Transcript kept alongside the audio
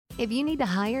If you need to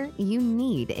hire, you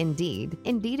need Indeed.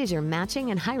 Indeed is your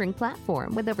matching and hiring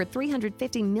platform with over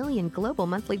 350 million global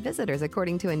monthly visitors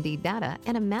according to Indeed data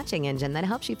and a matching engine that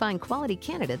helps you find quality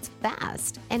candidates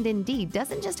fast. And Indeed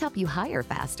doesn't just help you hire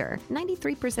faster.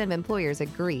 93% of employers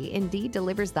agree Indeed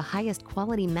delivers the highest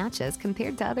quality matches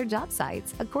compared to other job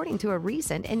sites, according to a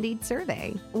recent Indeed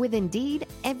survey. With Indeed,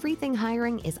 everything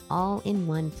hiring is all in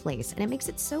one place, and it makes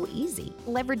it so easy.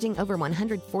 Leveraging over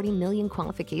 140 million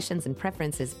qualifications and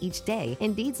preferences each day,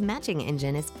 Indeed's matching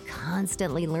engine is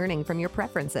constantly learning from your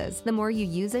preferences. The more you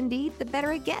use Indeed, the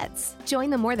better it gets. Join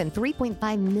the more than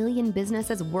 3.5 million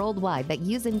businesses worldwide that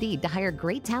use Indeed to hire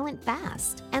great talent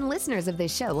fast. And listeners of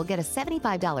this show will get a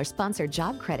 $75 sponsored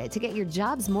job credit to get your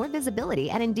jobs more visibility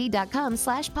at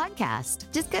Indeed.com/podcast.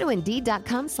 Just go to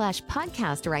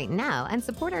Indeed.com/podcast right now and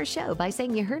support our show by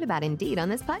saying you heard about Indeed on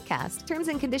this podcast. Terms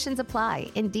and conditions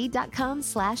apply.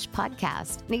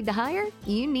 Indeed.com/podcast. Need to hire?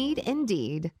 You need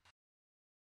Indeed.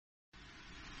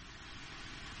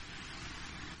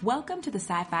 Welcome to the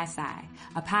Sci-Fi Sci,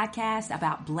 a podcast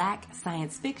about Black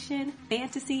science fiction,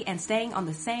 fantasy, and staying on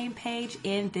the same page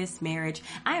in this marriage.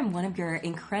 I am one of your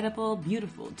incredible,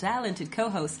 beautiful, talented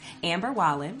co-hosts, Amber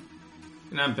Wallen.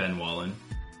 And I'm Ben Wallen.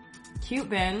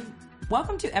 Cute, Ben.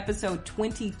 Welcome to episode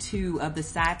 22 of the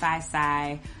Sci-Fi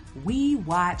Sci. We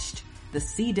watched the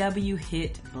CW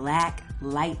hit Black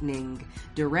Lightning,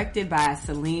 directed by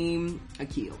Salim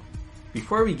Akil.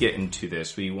 Before we get into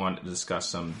this, we want to discuss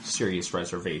some serious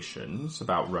reservations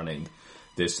about running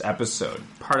this episode.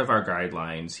 Part of our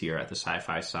guidelines here at the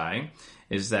Sci-Fi Sci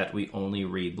is that we only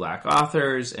read Black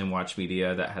authors and watch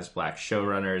media that has Black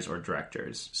showrunners or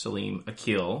directors. Salim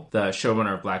Akil, the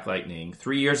showrunner of Black Lightning,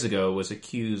 3 years ago was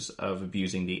accused of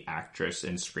abusing the actress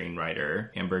and screenwriter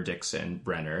Amber Dixon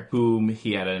Brenner, whom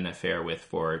he had an affair with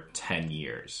for 10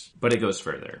 years. But it goes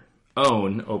further.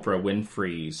 OWN, Oprah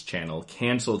Winfrey's channel,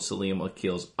 canceled Salim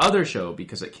Akil's other show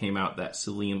because it came out that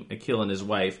Salim Akil and his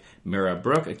wife, Mira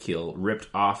Brooke Akil, ripped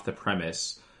off the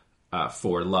premise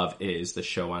for Love Is, the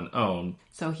show on OWN.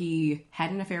 So he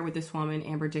had an affair with this woman,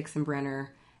 Amber Dixon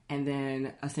Brenner, and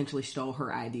then essentially stole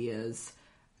her ideas.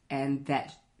 And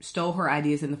that stole her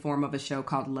ideas in the form of a show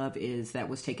called Love Is that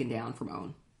was taken down from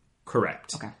OWN.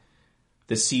 Correct. Okay.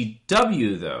 The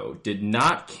CW, though, did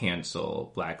not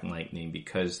cancel Black Lightning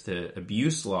because the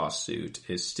abuse lawsuit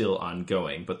is still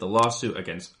ongoing. But the lawsuit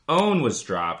against OWN was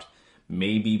dropped,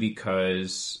 maybe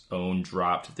because OWN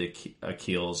dropped the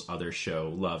Akil's other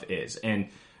show, Love Is. And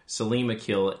Salim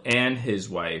Akil and his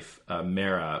wife,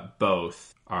 Mara,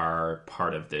 both are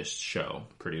part of this show,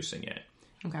 producing it.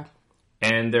 Okay.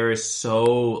 And there is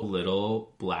so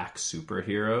little Black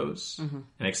superheroes,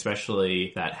 and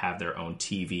especially that have their own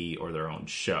TV or their own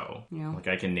show. Yeah. Like,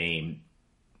 I can name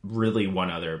really one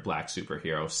other Black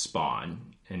superhero,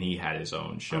 Spawn, and he had his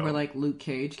own show. Or like Luke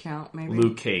Cage count, maybe?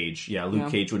 Luke Cage, yeah. Luke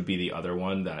Cage would be the other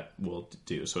one that we'll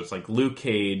do. So it's like Luke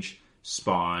Cage,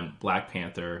 Spawn, Black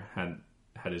Panther had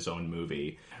his own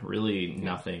movie. Really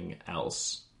nothing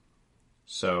else.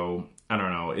 So, I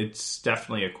don't know. It's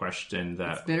definitely a question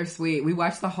that... It's bittersweet. We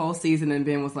watched the whole season and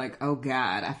Ben was like, oh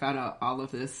God, I found out all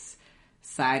of this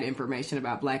side information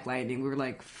about Black Lightning. We were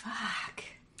like, fuck.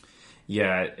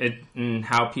 Yeah, and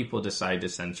how people decide to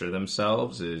censor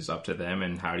themselves is up to them,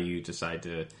 and how do you decide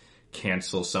to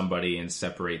cancel somebody and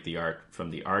separate the art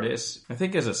from the artist? I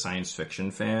think as a science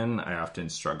fiction fan, I often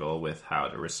struggle with how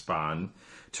to respond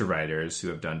to writers who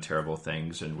have done terrible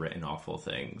things and written awful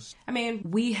things. I mean,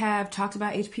 we have talked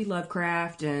about H.P.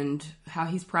 Lovecraft and how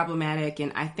he's problematic,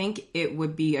 and I think it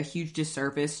would be a huge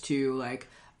disservice to, like,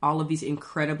 all of these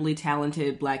incredibly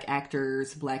talented Black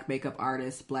actors, Black makeup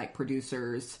artists, Black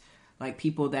producers, like,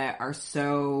 people that are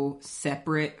so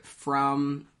separate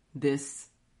from this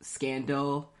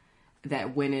scandal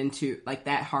that went into, like,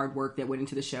 that hard work that went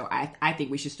into the show. I think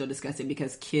we should still discuss it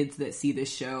because kids that see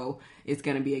this show is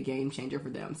going to be a game changer for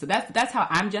them. So that's how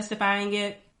I'm justifying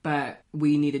it. But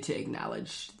we needed to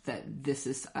acknowledge that this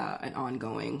is an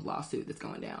ongoing lawsuit that's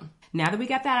going down. Now that we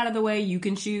got that out of the way, you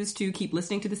can choose to keep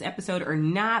listening to this episode or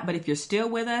not. But if you're still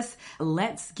with us,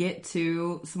 let's get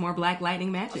to some more Black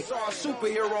Lightning magic. I saw a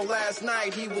superhero last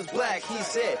night. He was black. He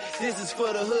said, "This is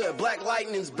for the hood. Black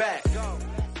Lightning's back."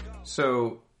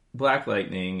 So Black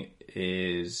Lightning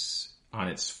is on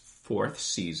its fourth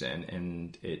season,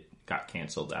 and it got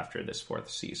canceled after this fourth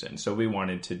season. So we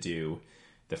wanted to do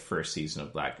the first season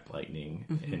of Black Lightning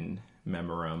in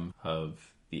memoriam of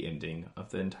the ending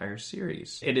of the entire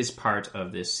series. It is part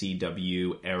of the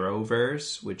CW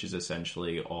Arrowverse, which is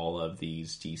essentially all of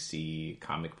these DC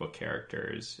comic book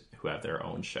characters who have their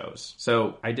own shows.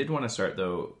 So I did want to start,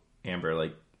 though, Amber,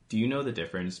 like, do you know the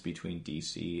difference between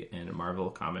DC and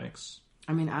Marvel Comics?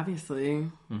 I mean, obviously.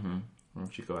 Why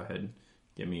don't you go ahead and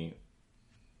give me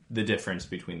the difference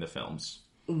between the films?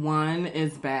 One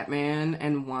is Batman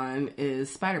and one is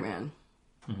Spider-Man.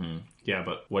 Yeah,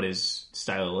 but what is,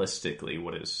 stylistically,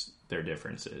 what is their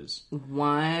differences?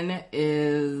 One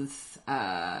is,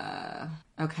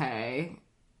 okay.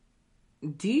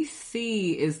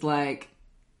 DC is like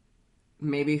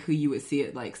maybe who you would see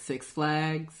at like Six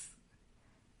Flags.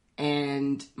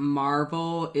 And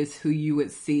Marvel is who you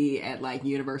would see at like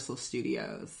Universal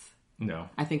Studios. No.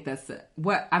 I think that's it.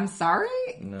 What? I'm sorry?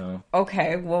 No.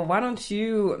 Okay, well, why don't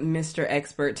you, Mr.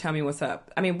 Expert, tell me what's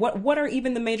up? I mean, what are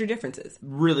even the major differences?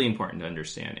 Really important to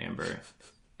understand, Amber,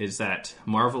 is that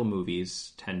Marvel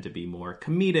movies tend to be more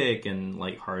comedic and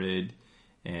lighthearted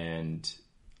and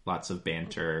lots of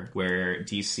banter, where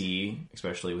DC,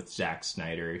 especially with Zack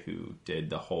Snyder, who did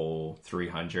the whole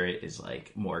 300, is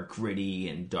like more gritty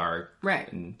and dark.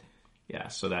 Right. And yeah,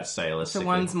 so that's stylistically. So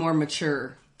one's more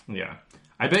mature. Yeah.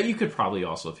 I bet you could probably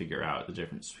also figure out the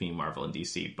difference between Marvel and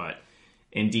DC, but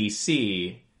in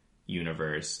DC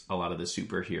universe, a lot of the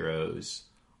superheroes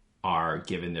are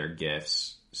given their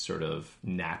gifts sort of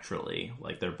naturally,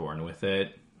 like they're born with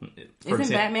it.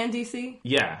 Isn't Batman DC?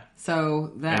 Yeah.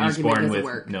 So that And argument doesn't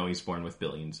work. No, he's born with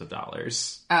billions of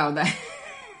dollars. Oh, that...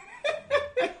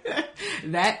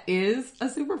 that is a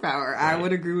superpower. Right. I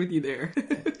would agree with you there.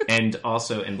 And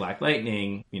also in Black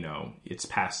Lightning, you know, it's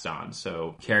passed on.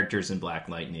 So characters in Black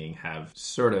Lightning have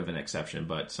sort of an exception,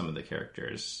 but some of the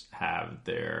characters have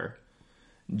their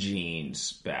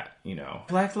genes back, you know.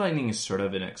 Black Lightning is sort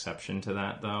of an exception to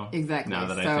that, though. Exactly. Now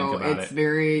that I think about it's it.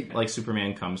 Very... Like,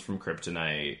 Superman comes from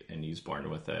kryptonite, and he's born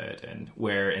with it, and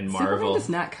where in Marvel... Superman does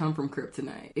not come from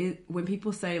kryptonite. When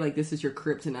people say, like, this is your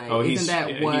kryptonite, isn't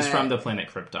that what... He's from the planet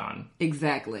Krypton.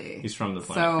 Exactly. He's from the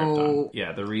planet Krypton.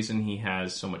 Yeah, the reason he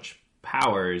has so much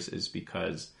powers is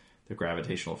because the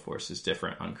gravitational force is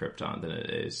different on Krypton than it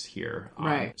is here.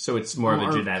 Right. So it's more of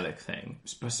a genetic thing.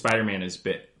 Spider-Man is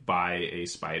bit by a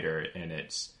spider, and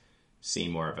it's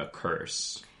seen more of a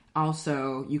curse.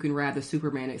 Also, you can ride the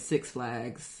Superman at Six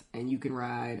Flags, and you can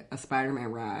ride a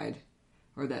Spider-Man ride,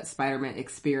 or that Spider-Man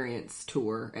Experience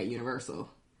tour at Universal.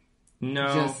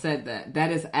 No. Just said that.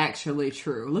 That is actually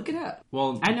true. Look it up.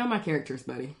 Well, I know my characters,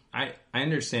 buddy. I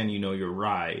understand you know your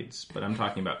rides, but I'm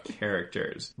talking about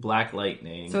characters. Black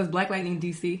Lightning. So is Black Lightning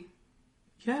DC?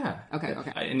 Yeah. Okay.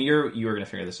 And you were going to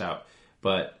figure this out,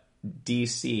 but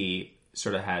DC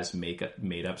sort of has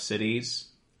made up cities.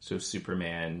 So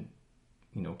Superman,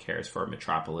 you know, cares for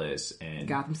Metropolis and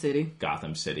Gotham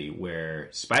City, where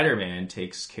Spider-Man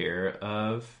takes care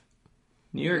of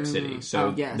New York City.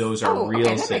 So yes. Those are real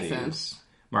that cities. Makes sense.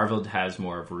 Marvel has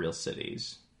more of real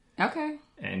cities. Okay.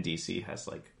 And DC has,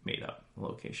 like, made up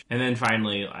location. And then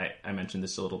finally, I mentioned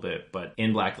this a little bit, but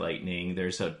in Black Lightning,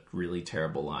 there's a really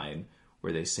terrible line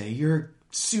where they say, your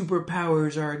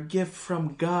superpowers are a gift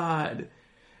from God.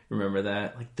 Remember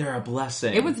that? Like, they're a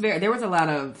blessing. There was a lot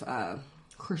of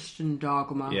Christian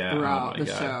dogma throughout the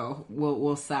show.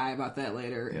 We'll sigh about that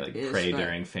later. They, like, pray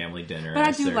during family dinner. But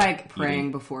I do like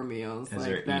praying before meals. As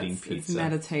they're eating pizza. It's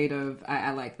meditative.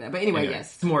 I like that. But anyway,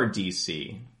 yes. It's more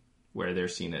DC, where they're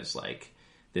seen as, like,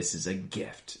 this is a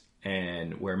gift.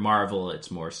 And where Marvel,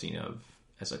 it's more seen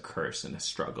as a curse and a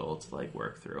struggle to, like,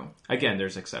 work through. Again,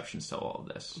 there's exceptions to all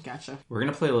of this. Gotcha. We're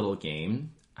going to play a little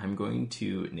game. I'm going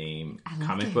to name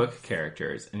comic book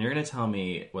characters, and you're going to tell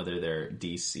me whether they're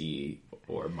DC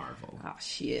or Marvel. Oh,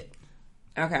 shit.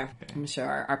 Okay. I'm going to show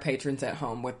our patrons at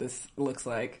home what this looks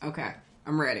like. Okay.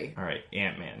 I'm ready. All right.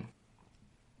 Ant-Man.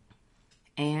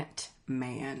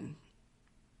 Ant-Man.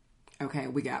 Okay,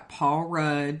 we got Paul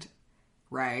Rudd,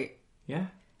 right? Yeah.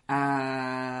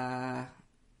 I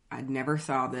never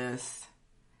saw this.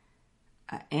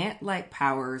 Ant-like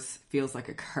powers feels like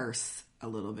a curse a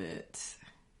little bit.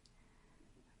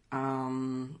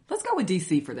 Let's go with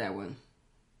DC for that one.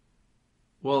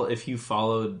 Well, if you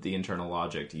followed the internal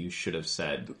logic, you should have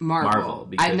said Marvel.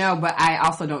 I know, but I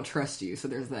also don't trust you, so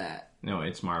there's that. No,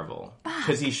 it's Marvel.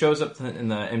 Because he shows up in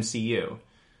the MCU.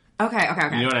 Okay.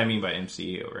 You know what I mean by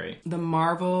MCU, right? The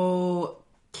Marvel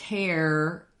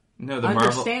care... No, the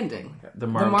understanding. The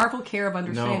Marvel care of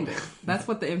understanding. No. That's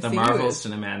what the MCU is. The Marvel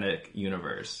Cinematic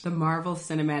Universe. The Marvel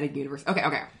Cinematic Universe. Okay.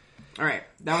 All right.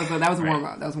 That was a warm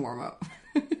up. That was a warm up.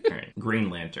 All right. Green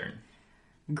Lantern.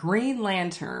 Green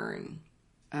Lantern.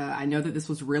 I know that this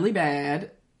was really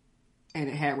bad, and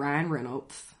it had Ryan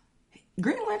Reynolds.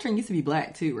 Green Lantern used to be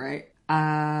black too, right?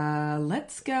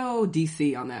 Let's go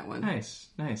DC on that one. Nice.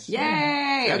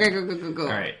 Yay! Yeah. Okay, go. All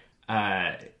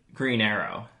right. Green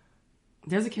Arrow.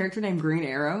 There's a character named Green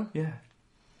Arrow? Yeah.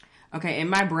 Okay, in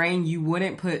my brain, you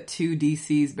wouldn't put two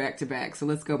DCs back to back, so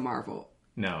let's go Marvel.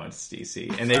 No, it's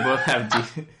DC. And they both have...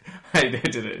 I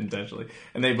did it intentionally.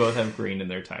 And they both have green in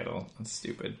their title. That's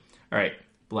stupid. All right,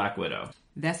 Black Widow.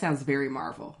 That sounds very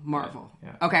Marvel.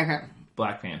 Yeah. Okay.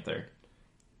 Black Panther.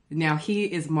 Now, he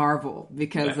is Marvel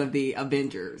because of the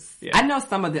Avengers. Yeah. I know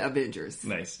some of the Avengers.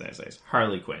 Nice.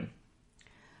 Harley Quinn.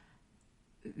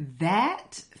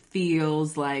 That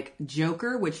feels like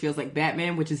Joker, which feels like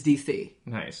Batman, which is DC.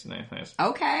 Nice.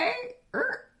 Okay.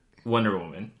 Wonder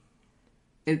Woman.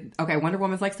 Okay, Wonder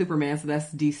Woman's like Superman, so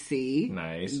that's DC.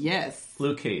 Nice. Yes.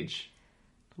 Luke Cage.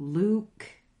 Luke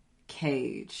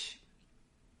Cage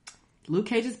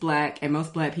is black, and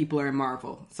most black people are in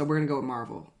Marvel. So we're going to go with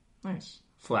Marvel. Nice.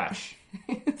 Flash.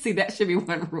 See, that should be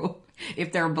one rule.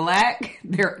 If they're black,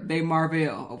 they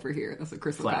Marvel over here. That's what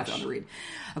Crystal Flash on the read.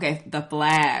 Okay, the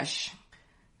Flash.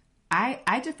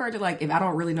 I defer to, like, if I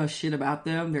don't really know shit about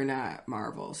them, they're not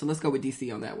Marvel. So let's go with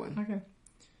DC on that one. Okay.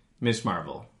 Miss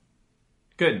Marvel.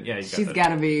 Good. Yeah, She's got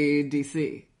to be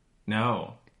DC.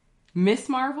 No. Miss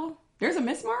Marvel? There's a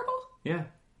Miss Marvel? Yeah.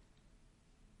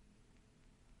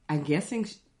 I'm guessing...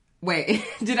 Wait,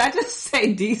 did I just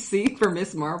say DC for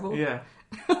Miss Marvel? Yeah.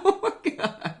 Oh my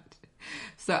god.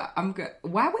 So I'm good.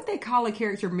 Why would they call a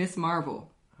character Miss Marvel?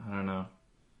 I don't know.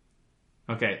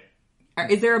 Okay.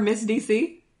 Is there a Miss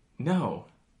DC? No.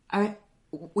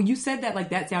 When you said that, like,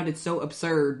 that sounded so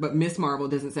absurd, but Miss Marvel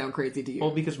doesn't sound crazy to you.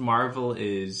 Well, because Marvel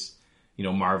is,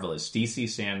 marvelous. DC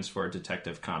stands for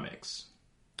Detective Comics.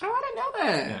 Oh, I didn't know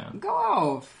that. Yeah. Go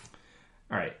off.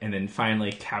 All right. And then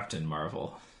finally, Captain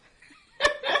Marvel.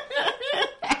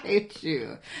 I hate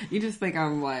you. You just think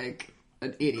I'm, like,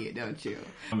 an idiot, don't you?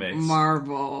 Comics.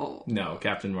 Marvel. No,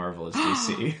 Captain Marvel is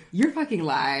DC. You're fucking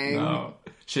lying. No.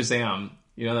 Shazam.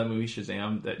 You know that movie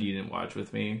Shazam that you didn't watch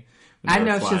with me? I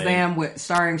know Shazam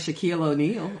starring Shaquille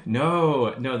O'Neal.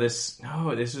 No, this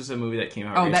was a movie that came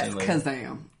out recently. Oh, that's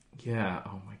Kazam. Yeah,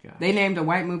 oh my god. They named a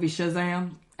white movie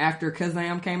Shazam after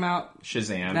Kazam came out?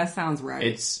 Shazam. That sounds right.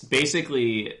 It's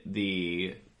basically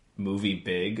the movie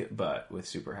Big, but with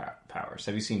superpowers.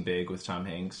 Have you seen Big with Tom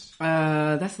Hanks?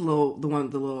 That's the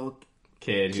little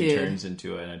kid who turns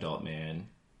into an adult man.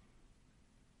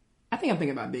 I think I'm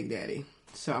thinking about Big Daddy.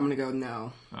 So I'm gonna go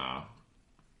no. Oh.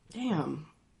 Damn.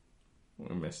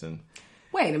 We're missing.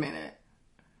 Wait a minute.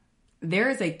 There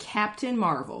is a Captain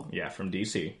Marvel. Yeah, from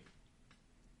DC.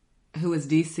 Who is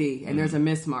DC, and there's a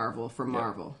Miss Marvel from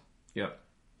Marvel. Yep.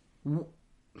 All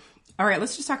right,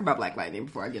 let's just talk about Black Lightning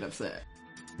before I get upset.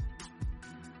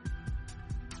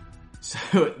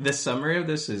 So the summary of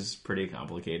this is pretty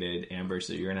complicated, Amber,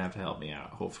 so you're going to have to help me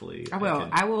out, hopefully. I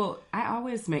will. I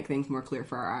always make things more clear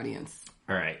for our audience.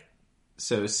 All right.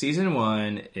 So season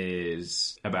 1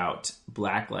 is about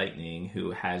Black Lightning,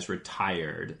 who has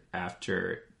retired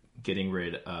after getting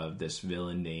rid of this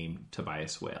villain named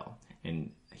Tobias Whale.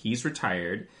 And he's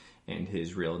retired, and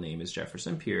his real name is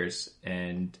Jefferson Pierce,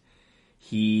 and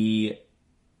he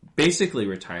basically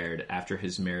retired after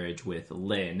his marriage with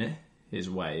Lynn, his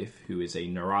wife, who is a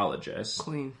neurologist,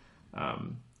 Queen,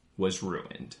 was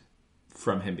ruined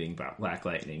from him being Black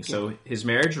Lightning. Yeah. So his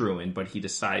marriage ruined, but he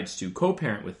decides to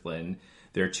co-parent with Lynn,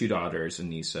 their 2 daughters,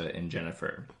 Anissa and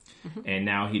Jennifer. Mm-hmm. And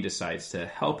now he decides to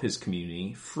help his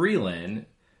community free Lynn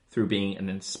through being an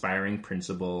inspiring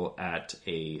principal at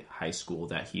a high school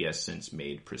that he has since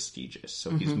made prestigious.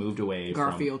 So he's moved away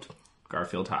from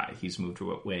Garfield High. He's moved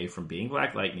away from being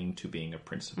Black Lightning to being a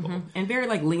principal. Mm-hmm. And very,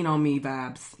 like, Lean on Me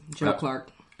vibes. Joe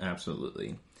Clark.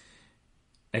 Absolutely.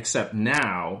 Except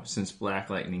now, since Black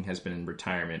Lightning has been in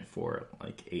retirement for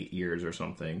like 8 years or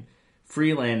something,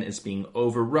 Freeland is being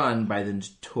overrun by the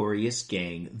notorious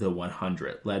gang, the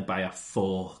 100, led by a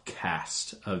full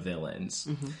cast of villains.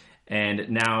 Mm-hmm. And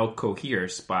now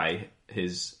coerced by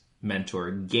his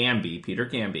mentor, Gamby, Peter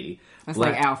Gamby. That's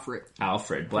like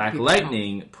Alfred. Black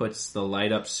Lightning puts the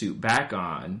light-up suit back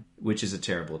on, which is a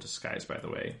terrible disguise, by the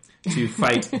way, to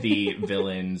fight the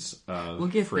villains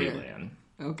of Freeland.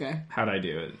 Okay. How'd I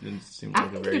do it? It seemed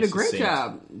like you did a great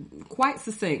job. Quite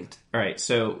succinct. All right,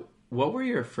 so what were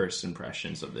your first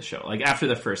impressions of the show? Like, after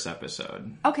the first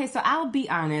episode? Okay, so I'll be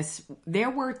honest. There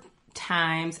were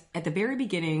times at the very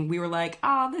beginning we were like,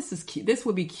 oh, this is cute. This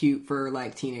would be cute for,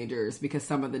 like, teenagers, because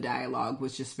some of the dialogue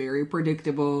was just very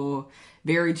predictable,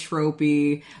 very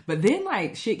tropey. But then,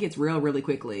 like, shit gets real really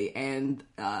quickly. And,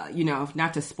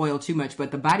 not to spoil too much,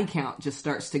 but the body count just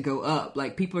starts to go up.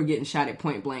 Like, people are getting shot at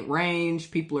point blank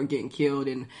range. People are getting killed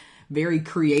in very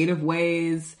creative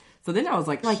ways. So then I was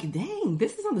like, dang,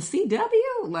 this is on the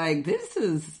CW? Like,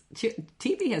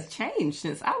 TV has changed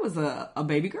since I was a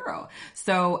baby girl.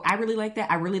 So I really like that.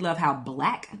 I really love how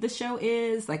black the show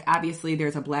is. Like, obviously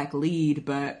there's a black lead,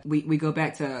 but we go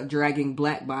back to dragging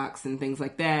Black Box and things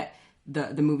like that.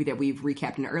 the movie that we've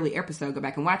recapped in an early episode. Go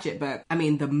back and watch it. But I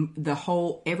mean, the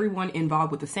whole, everyone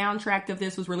involved with the soundtrack of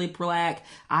this was really black.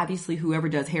 Obviously, whoever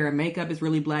does hair and makeup is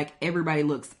really black. Everybody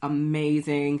looks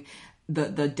amazing.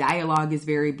 The dialogue is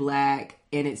very black,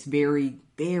 and it's very,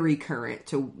 very current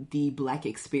to the black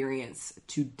experience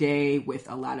today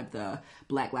with a lot of the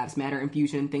Black Lives Matter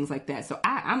infusion, things like that. So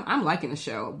I'm liking the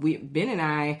show. Ben and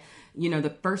I, you know, the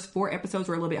first 4 episodes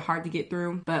were a little bit hard to get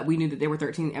through, but we knew that there were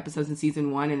 13 episodes in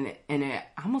season 1, and it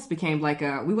almost became like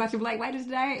we watching Black Lighters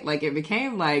today. Like, it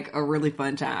became like a really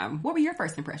fun time. What were your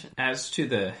first impressions? As to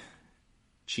the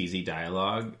cheesy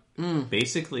dialogue,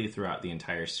 basically throughout the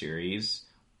entire series,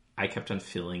 I kept on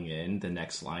filling in the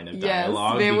next line of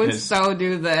dialogue. Yes, they would so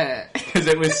do that. Because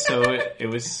it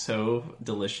was so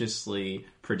deliciously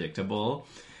predictable.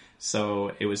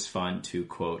 So it was fun to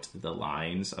quote the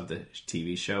lines of the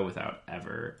TV show without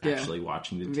ever actually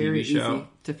watching the Very TV show. Easy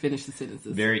to finish the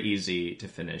sentences. Very easy to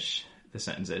finish the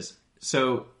sentences.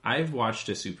 So I've watched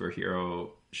a superhero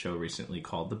show recently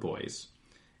called The Boys.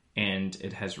 And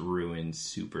it has ruined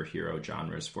superhero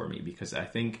genres for me, because I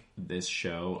think this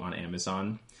show on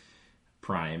Amazon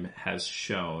Prime has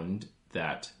shown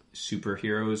that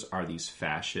superheroes are these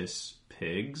fascist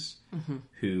pigs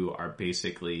who are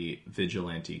basically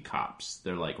vigilante cops.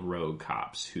 They're like rogue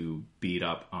cops who beat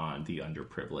up on the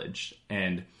underprivileged.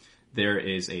 And there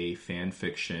is a fan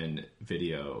fiction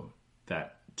video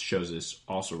that shows this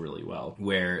also really well,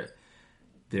 where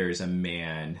there's a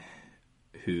man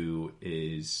who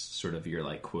is sort of your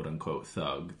like quote unquote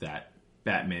thug that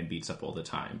Batman beats up all the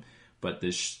time. But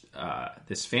this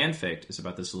fanfic is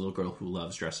about this little girl who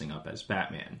loves dressing up as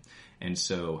Batman. And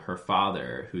so her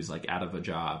father, who's like out of a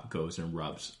job, goes and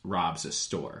robs a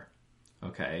store,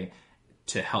 okay,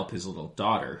 to help his little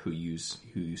daughter who you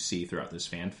see throughout this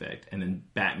fanfic. And then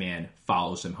Batman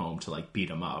follows him home to like beat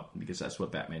him up, because that's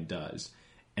what Batman does.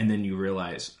 And then you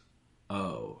realize,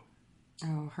 her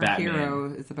Batman,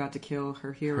 hero is about to kill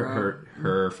her hero.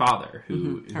 Her father,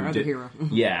 who other hero.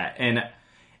 Yeah,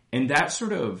 and that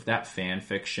sort of, that fan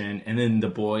fiction, and then The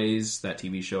Boys, that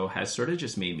TV show, has sort of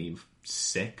just made me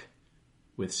sick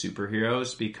with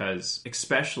superheroes, because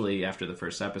especially after the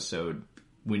first episode,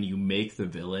 when you make the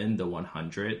villain the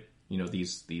 100, you know,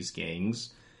 these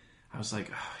gangs, I was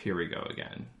like, oh, here we go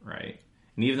again, right?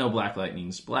 And even though Black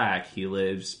Lightning's black, he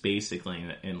lives basically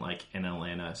in like an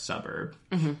Atlanta suburb.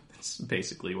 That's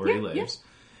basically where he lives,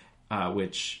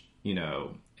 which, you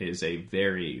know, is a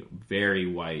very, very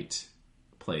white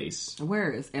place.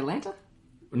 Where is Atlanta?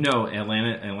 No,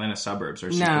 Atlanta suburbs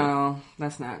are super... No,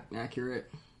 that's not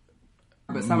accurate.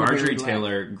 But Marjorie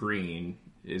Taylor Greene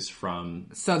is from...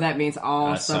 So that means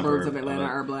all suburbs of Atlanta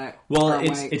are black. Well,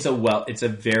 it's a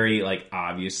very like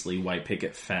obviously white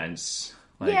picket fence.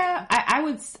 Like, yeah,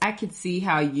 I could see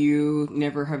how you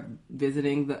never have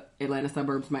visiting the Atlanta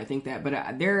suburbs might think that,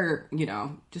 but they're, you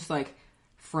know, just like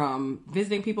from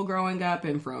visiting people growing up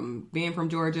and from being from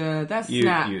Georgia, that's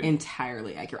not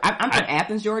entirely accurate. I'm from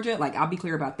Athens, Georgia. Like, I'll be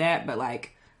clear about that, but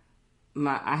like,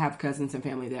 I have cousins and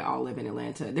family that all live in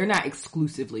Atlanta. They're not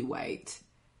exclusively white.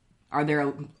 Are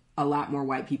there a lot more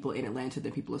white people in Atlanta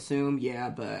than people assume? Yeah,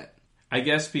 but... I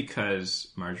guess because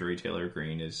Marjorie Taylor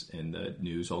Greene is in the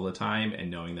news all the time, and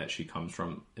knowing that she comes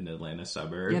from an Atlanta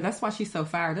suburb. Yeah, that's why she's so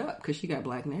fired up, because she got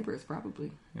black neighbors,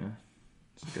 probably. Yeah,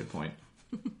 that's a good point.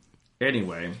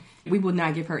 Anyway. We will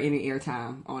not give her any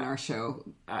airtime on our show.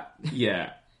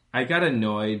 Yeah. I got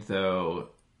annoyed,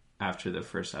 though, after the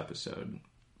first episode,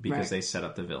 because they set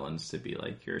up the villains to be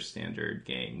like your standard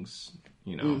gangs,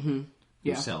 you know, who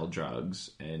sell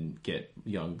drugs and get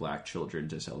young black children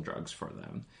to sell drugs for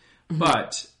them.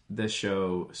 But the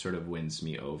show sort of wins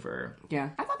me over.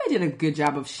 Yeah. I thought they did a good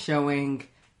job of showing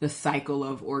the cycle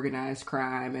of organized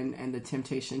crime and the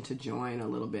temptation to join a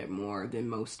little bit more than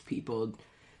most people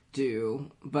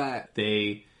do. But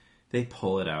they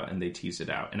pull it out and they tease it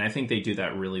out. And I think they do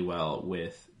that really well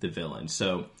with the villain.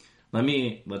 So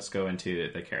let's go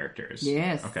into the characters.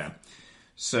 Yes. Okay.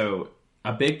 So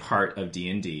a big part of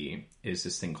D&D is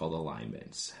this thing called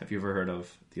alignments. Have you ever heard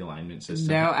of the alignment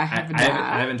system? No, I haven't.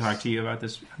 I haven't talked to you about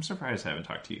this. I'm surprised I haven't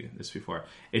talked to you this before.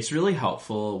 It's really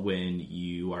helpful when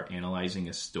you are analyzing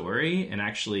a story, and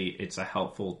actually it's a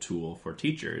helpful tool for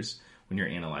teachers when you're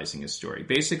analyzing a story.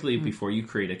 Basically, before you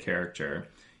create a character,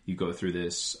 you go through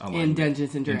this alignment. In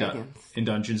Dungeons and Dragons. In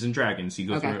Dungeons and Dragons, you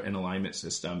go through an alignment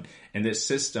system. And this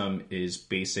system is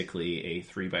basically a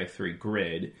 3x3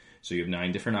 grid. So you have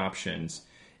 9 different options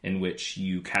in which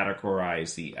you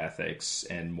categorize the ethics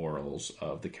and morals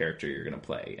of the character you're going to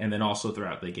play. And then also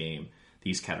throughout the game,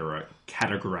 these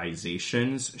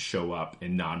categorizations show up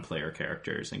in non-player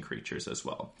characters and creatures as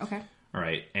well. Okay. All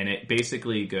right. And it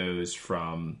basically goes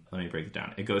from, let me break it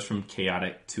down. It goes from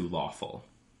chaotic to lawful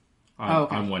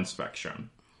on one spectrum,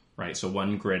 right? So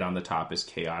one grid on the top is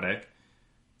chaotic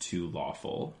to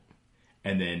lawful.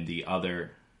 And then the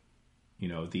other,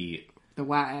 the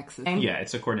y-axis. Yeah,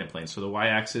 it's a coordinate plane. So the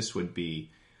y-axis would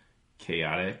be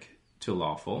chaotic to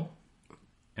lawful.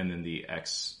 And then the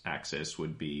x-axis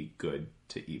would be good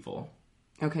to evil.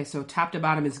 Okay, so top to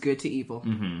bottom is good to evil.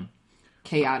 Mm-hmm.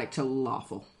 Chaotic to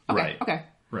lawful. Okay, right. Okay.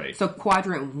 Right. So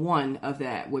quadrant 1 of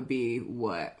that would be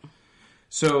what?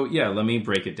 So, yeah, let me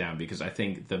break it down because I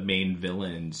think the main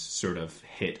villains sort of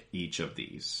hit each of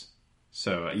these.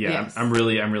 So, yeah, yes. I'm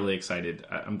really excited.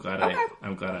 I'm glad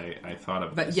I thought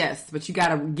of this. But you got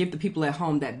to give the people at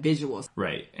home that visual.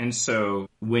 Right. And so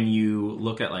when you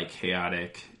look at like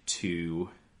chaotic to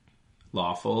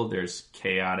lawful, there's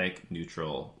chaotic,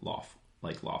 neutral,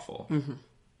 lawful.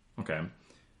 Mm-hmm. Okay.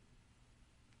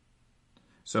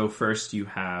 So first you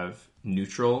have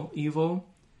neutral evil,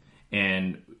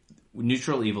 and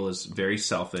neutral evil is very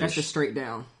selfish. That's just straight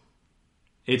down.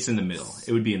 It's in the middle.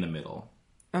 It would be in the middle.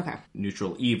 Okay.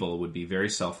 Neutral evil would be very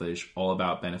selfish, all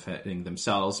about benefiting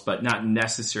themselves, but not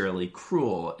necessarily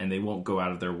cruel, and they won't go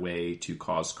out of their way to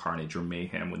cause carnage or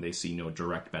mayhem when they see no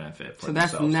direct benefit for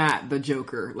themselves. So that's not the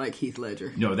Joker, like Heath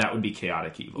Ledger. No, that would be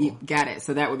chaotic evil. Got it.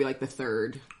 So that would be like the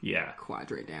third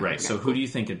quadrant down. Right. So who do you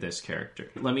think of this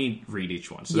character? Let me read each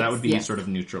one. So that would be sort of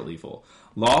neutral evil.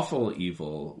 Lawful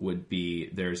evil would be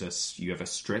you have a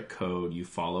strict code, you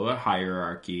follow a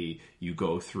hierarchy, you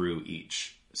go through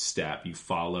each step, you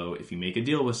follow. If you make a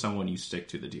deal with someone, you stick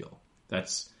to the deal.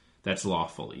 That's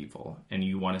lawful evil, and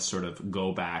you want to sort of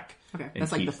go back. Okay,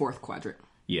 that's like the fourth quadrant.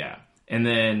 Yeah, and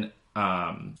then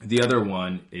the other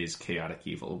one is chaotic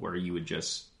evil, where you would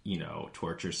just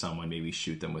torture someone, maybe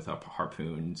shoot them with a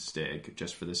harpoon stick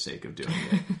just for the sake of doing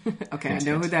it. Okay, I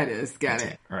know who that is. Got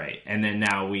it. All right, and then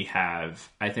now we have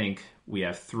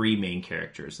three main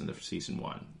characters in the season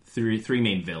one. Three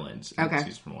main villains in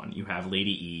season one. You have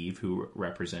Lady Eve, who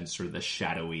represents sort of the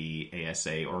shadowy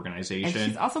ASA organization.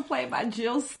 And she's also played by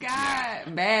Jill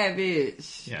Scott. Bad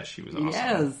bitch. Yeah, she was awesome.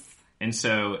 Yes. And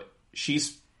so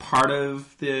she's part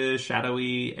of the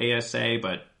shadowy ASA,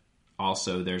 but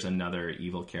also there's another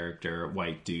evil character,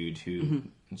 white dude, who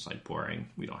is like boring.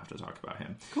 We don't have to talk about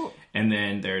him. Cool. And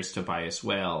then there's Tobias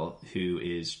Whale, who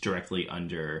is directly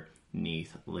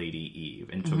underneath Lady Eve.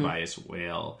 And Tobias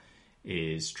Whale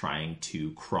is trying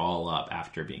to crawl up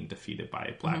after being defeated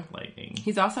by Black Lightning.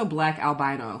 He's also black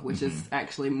albino, which is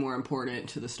actually more important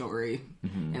to the story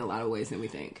in a lot of ways than we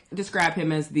think. Describe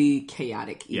him as the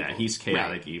chaotic evil. Yeah, he's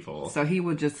chaotic evil. So he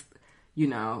would just,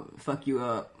 fuck you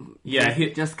up. Yeah.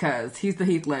 Just because. He's the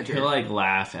Heath Ledger. He'll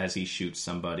laugh as he shoots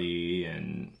somebody,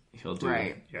 and he'll do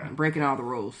it. Yeah. Breaking all the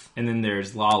rules. And then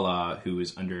there's Lala, who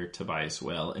is under Tobias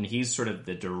Whale, and he's sort of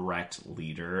the direct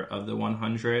leader of the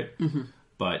 100.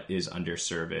 But is under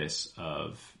service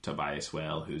of Tobias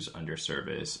Whale, who's under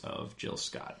service of Jill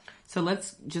Scott. So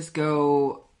let's just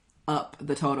go up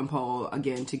the totem pole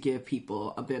again to give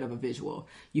people a bit of a visual.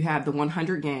 You have the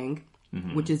 100 Gang,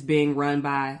 which is being run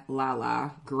by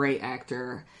Lala, great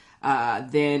actor.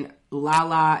 Then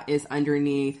Lala is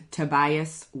underneath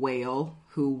Tobias Whale,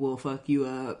 who will fuck you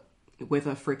up with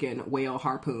a freaking whale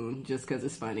harpoon just because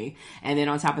it's funny. And then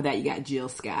on top of that, you got Jill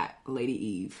Scott, Lady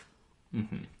Eve.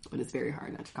 But it's very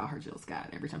hard not to call her Jill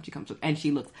Scott every time she comes up. And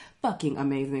she looks fucking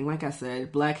amazing. Like I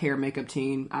said, black hair makeup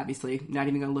team, obviously. Not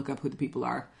even going to look up who the people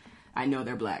are. I know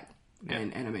they're black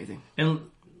and amazing. And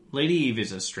Lady Eve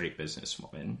is a straight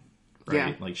businesswoman,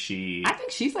 right? Yeah. I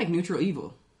think she's like neutral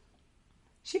evil.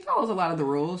 She follows a lot of the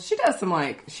rules. She does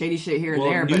some shady shit here and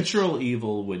there. Neutral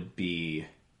evil would be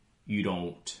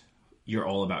you're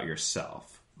all about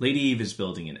yourself. Lady Eve is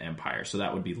building an empire, so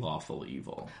that would be lawful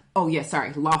evil. Oh, yeah,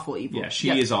 sorry. Lawful evil. Yeah,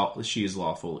 she is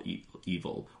lawful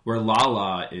evil. Where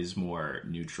Lala is more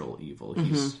neutral evil.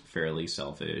 He's fairly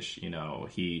selfish.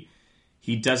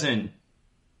 He doesn't,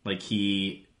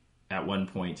 at one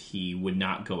point, he would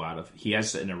not go out of... He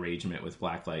has an arrangement with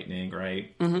Black Lightning,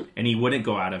 right? And he wouldn't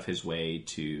go out of his way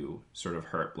to sort of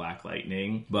hurt Black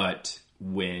Lightning, but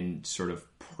when sort of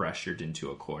pressured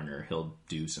into a corner, he'll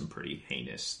do some pretty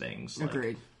heinous things.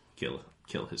 Agreed.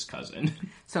 Kill his cousin.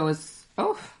 So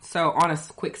on a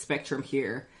quick spectrum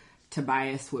here,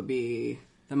 Tobias would be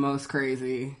the most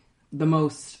crazy, the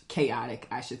most chaotic,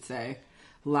 I should say.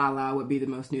 Lala would be the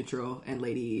most neutral, and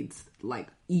Lady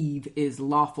Eve is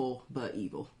lawful but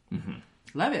evil.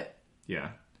 Love it.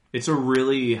 Yeah. It's a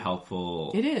really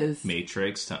helpful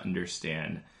matrix to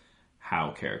understand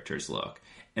how characters look.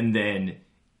 And then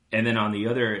on the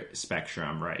other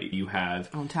spectrum, right, you have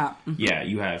on top. Yeah,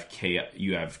 you have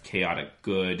chaotic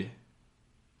good,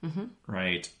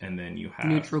 right? And then you have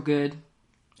Neutral good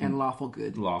and lawful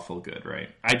good. Lawful good, right?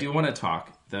 I do want to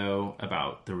talk, though,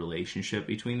 about the relationship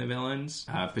between the villains,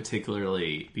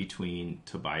 particularly between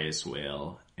Tobias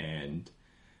Whale and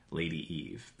Lady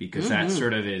Eve, because that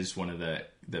sort of is one of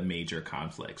the major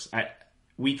conflicts.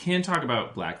 We can talk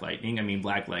about Black Lightning. I mean,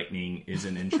 Black Lightning is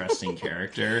an interesting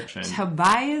character.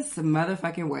 Tobias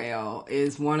motherfucking Whale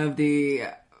is one of the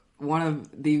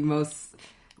most,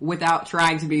 without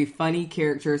trying to be funny,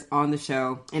 characters on the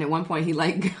show. And at one point, he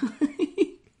likes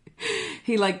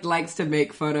to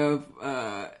make fun of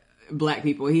black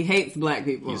people. He hates black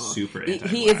people. He's super anti-black.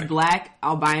 He is black,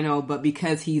 albino, but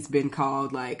because he's been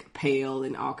called like pale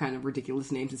and all kind of ridiculous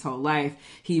names his whole life,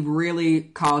 he really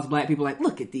calls black people like,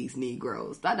 look at these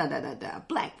Negroes. Da da da da da.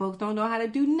 Black folks don't know how to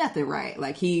do nothing right.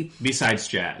 Like he. Besides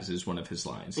jazz is one of his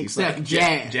lines. He's Except like,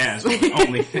 jazz. Jazz was the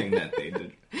only thing that they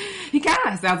did. He kind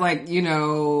of sounds like,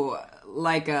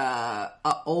 like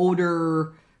a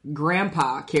older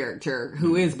grandpa character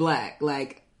who is black.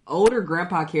 Like, older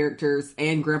grandpa characters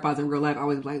and grandpas in real life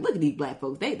always be like, look at these black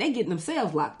folks. They getting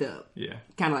themselves locked up. Yeah.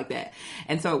 Kind of like that.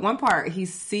 And so at one part, he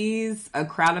sees a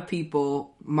crowd of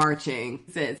people marching.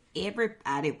 He says,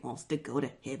 everybody wants to go to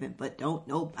heaven, but don't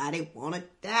nobody want to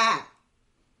die.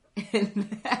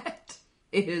 And that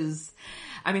is,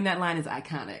 I mean, that line is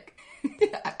iconic.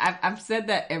 I've said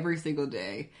that every single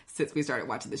day since we started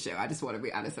watching the show. I just want to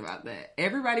be honest about that.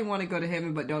 Everybody want to go to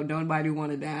heaven, but don't nobody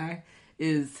want to die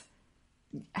is...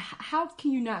 How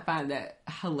can you not find that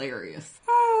hilarious?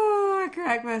 Oh, I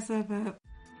crack myself up.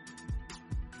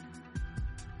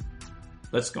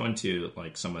 Let's go into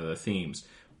like some of the themes.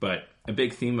 But a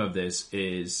big theme of this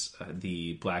is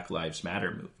the Black Lives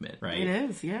Matter movement, right? It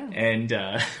is, yeah. And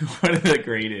one of the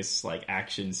greatest like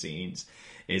action scenes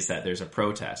is that there's a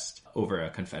protest over a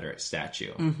Confederate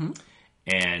statue. Mm-hmm.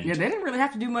 And yeah, they didn't really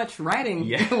have to do much writing.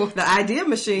 Yeah. With the idea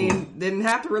machine didn't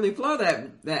have to really flow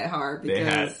that hard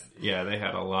because they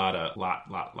had a lot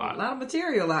of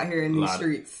material out here in these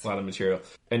streets. A lot of material.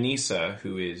 Anissa,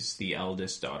 who is the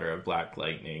eldest daughter of Black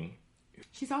Lightning,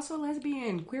 she's also a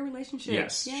lesbian, queer relationship.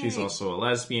 Yes, Yay. She's also a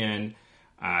lesbian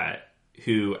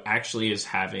who actually is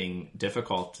having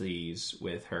difficulties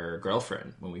with her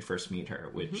girlfriend when we first meet her,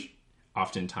 which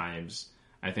oftentimes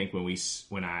I think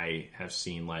when I have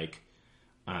seen like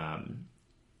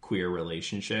queer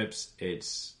relationships,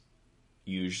 it's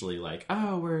usually like,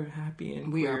 oh, we're happy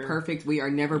and we are perfect. We are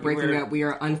never breaking up. We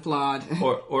are unflawed.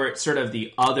 or it's sort of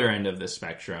the other end of the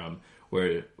spectrum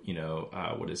where,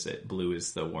 what is it? Blue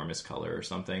is the warmest color or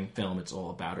something. Film, it's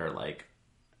all about our like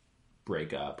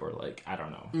breakup or like, I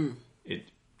don't know, it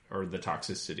or the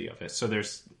toxicity of it. So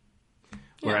there's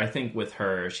where I think with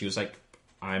her, she was like,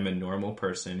 I'm a normal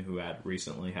person who had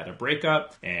recently had a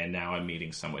breakup, and now I'm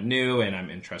meeting someone new, and I'm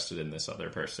interested in this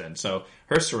other person. So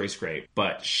her story's great,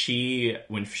 but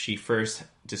when she first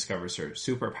discovers her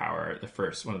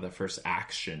superpower, one of the first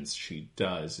actions she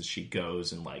does is she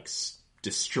goes and like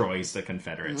destroys the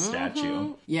Confederate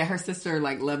statue. Yeah, her sister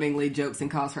like lovingly jokes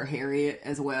and calls her Harriet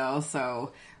as well.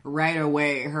 So right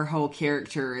away, her whole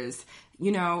character is,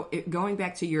 going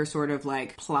back to your sort of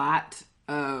like plot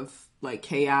of like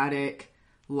chaotic,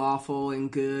 lawful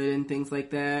and good and things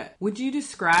like that. Would you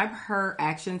describe her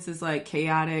actions as like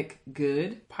chaotic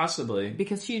good? Possibly.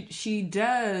 Because she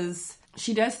does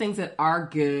things that are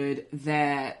good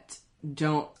that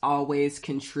don't always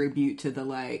contribute to the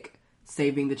like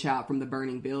saving the child from the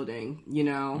burning building,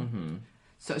 Mm-hmm.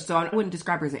 So I wouldn't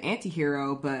describe her as an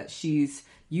anti-hero, but she's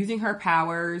using her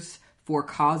powers for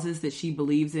causes that she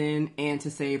believes in and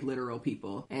to save literal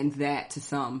people. And that to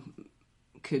some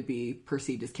could be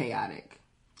perceived as chaotic.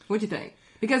 What'd you think?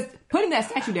 Because putting that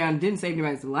statue down didn't save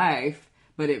anybody's life,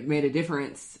 but it made a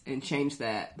difference and changed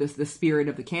the spirit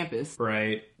of the campus.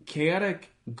 Right. Chaotic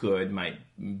good might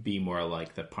be more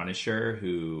like the Punisher,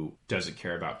 who doesn't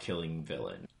care about killing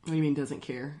villains. What do you mean doesn't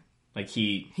care? Like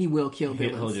he will kill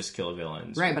villains. He'll just kill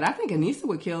villains. Right, but I think Anissa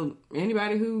would kill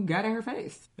anybody who got in her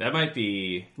face. That might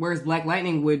be... Whereas Black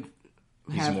Lightning would...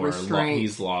 have restraint.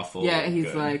 He's lawful. Yeah, he's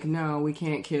good. like, no, we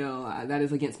can't kill. That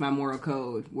is against my moral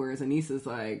code. Whereas Anissa's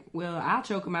like, well, I'll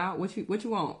choke him out. What you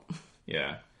want?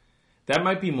 Yeah, that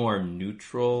might be more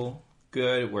neutral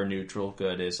good. Where neutral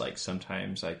good is like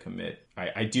sometimes I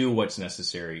do what's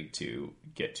necessary to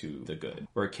get to the good.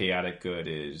 Where chaotic good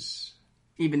is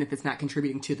even if it's not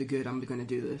contributing to the good, I'm going to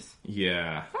do this.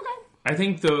 Yeah. Okay. I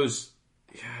think those.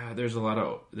 Yeah, there's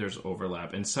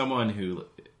overlap, and someone who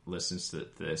listens to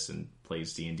this and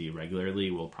plays D&D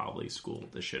regularly will probably school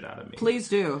the shit out of me. Please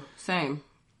do. Same.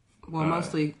 Well,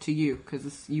 mostly to you,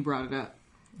 because you brought it up.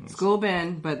 School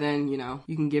Ben, but then,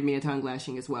 you can give me a tongue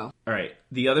lashing as well. All right.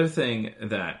 The other thing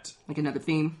that... Like another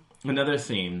theme? Another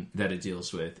theme that it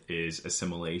deals with is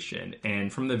assimilation.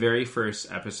 And from the very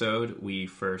first episode, we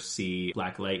first see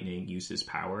Black Lightning use his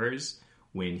powers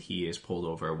when he is pulled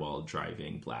over while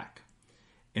driving Black.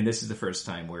 And this is the first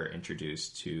time we're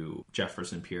introduced to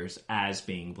Jefferson Pierce as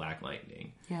being Black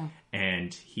Lightning. Yeah.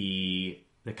 And the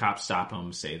cops stop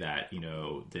him, say that,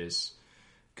 this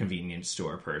convenience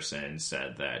store person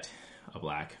said that a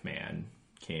black man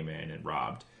came in and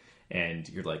robbed. And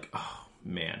you're like, oh,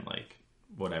 man, like,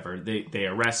 whatever. They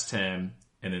arrest him,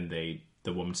 and then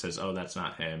the woman says, oh, that's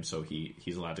not him, so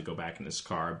he's allowed to go back in his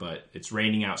car, but it's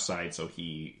raining outside, so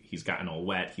he's gotten all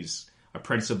wet. He's a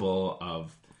principal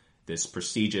of this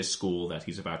prestigious school that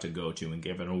he's about to go to and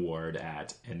give an award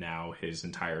at, and now his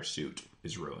entire suit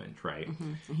is ruined, right?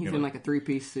 Mm-hmm. He's in like a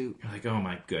 3-piece suit. You're like, oh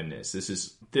my goodness,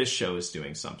 this show is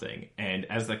doing something. And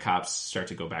as the cops start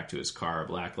to go back to his car,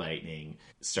 Black Lightning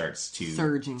starts to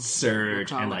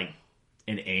surge and like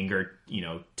in anger,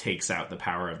 takes out the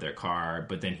power of their car,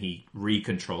 but then he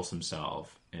recontrols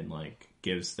himself and like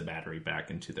gives the battery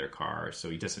back into their car so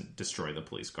he doesn't destroy the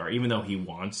police car, even though he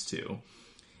wants to.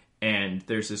 And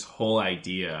there's this whole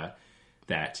idea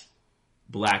that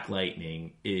Black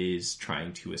Lightning is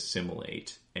trying to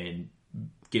assimilate and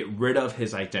get rid of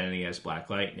his identity as Black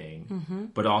Lightning,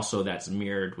 but also that's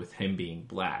mirrored with him being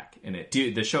black. And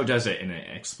the show does it in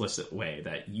an explicit way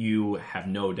that you have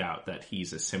no doubt that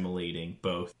he's assimilating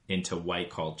both into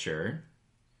white culture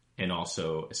and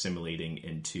also assimilating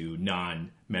into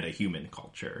non-metahuman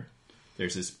culture.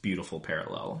 There's this beautiful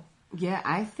parallel. Yeah,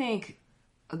 I think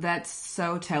that's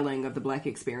so telling of the black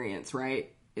experience,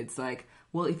 right? It's like,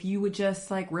 well, if you would just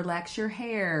like relax your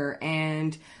hair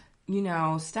and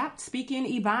stop speaking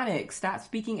Ebonics, stop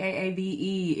speaking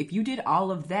AAVE. If you did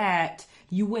all of that,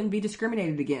 you wouldn't be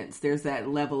discriminated against. There's that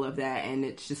level of that. And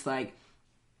it's just like,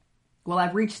 well,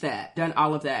 I've reached that, done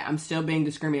all of that. I'm still being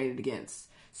discriminated against.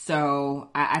 So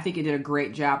I think it did a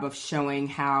great job of showing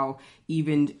how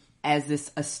even as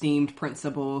this esteemed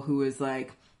principal who is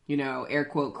like, air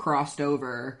quote, crossed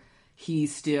over, he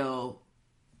still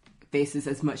faces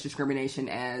as much discrimination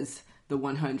as the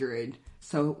 100.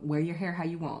 So wear your hair how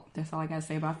you want. That's all I got to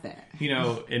say about that.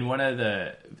 In one of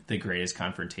the greatest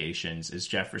confrontations is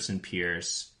Jefferson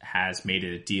Pierce has made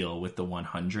a deal with the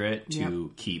 100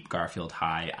 to keep Garfield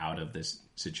High out of this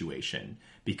situation.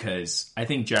 Because I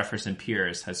think Jefferson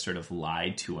Pierce has sort of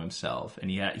lied to himself.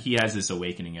 And he has this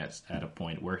awakening at a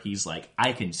point where he's like,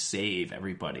 I can save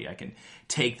everybody. I can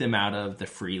take them out of the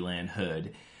Freeland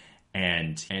hood.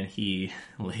 And he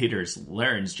later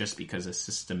learns just because of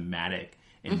systematic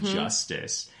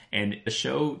injustice. And the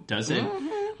show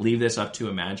doesn't leave this up to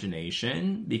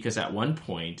imagination, because at one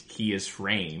point he is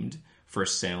framed for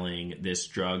selling this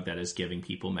drug that is giving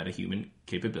people metahuman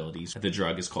capabilities. The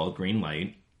drug is called Green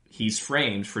Light. He's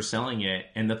framed for selling it,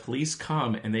 and the police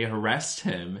come and they arrest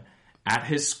him at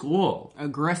his school.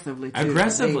 Aggressively, too.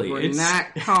 Aggressively. They were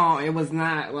not calm. It was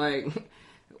not like,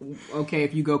 okay,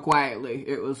 if you go quietly.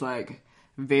 It was like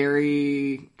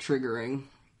very triggering.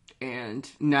 And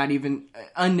not even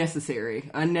unnecessary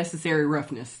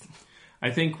roughness. I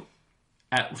think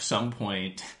at some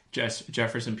point,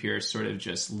 Jefferson Pierce sort of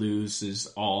just loses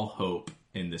all hope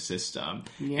in the system.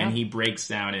 Yeah. And he breaks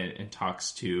down and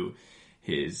talks to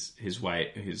his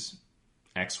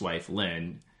ex-wife,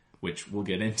 Lynn, which we'll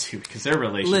get into because their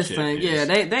relationship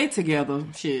they together.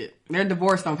 Shit. They're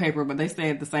divorced on paper, but they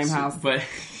stay at the same house. But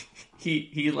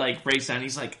he like breaks down.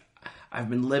 He's like, I've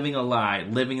been living a lie,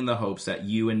 living in the hopes that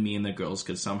you and me and the girls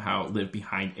could somehow live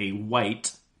behind a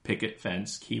white picket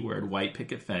fence, keyword white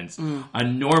picket fence, a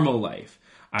normal life.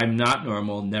 I'm not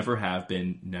normal, never have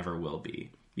been, never will be.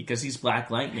 Because he's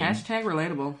Black Lightning. Hashtag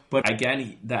relatable. But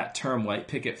again, that term white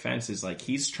picket fence is like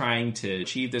he's trying to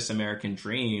achieve this American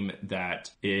dream that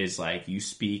is like you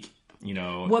speak,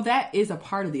 Well, that is a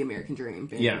part of the American dream.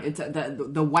 Ben. Yeah. It's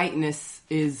the whiteness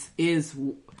is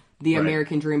the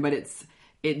American dream, but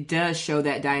it does show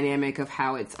that dynamic of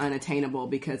how it's unattainable,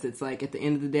 because it's like at the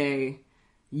end of the day,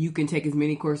 you can take as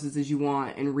many courses as you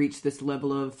want and reach this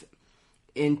level of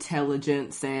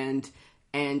intelligence and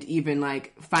even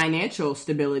like financial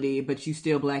stability, but you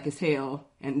still Black as hell,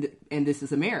 and this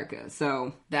is America.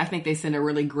 So I think they sent a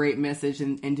really great message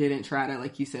and didn't try to,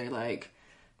 like you say, like,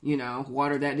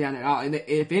 water that down at all.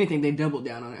 If anything, they doubled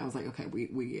down on it. I was like, okay,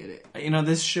 we get it.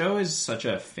 This show is such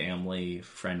a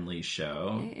family-friendly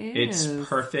show. It's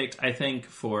perfect, I think,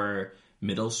 for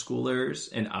middle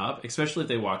schoolers and up, especially if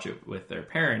they watch it with their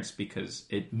parents, because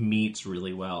it meets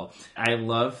really well. I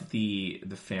love the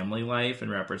family life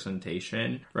and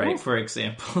representation, right? For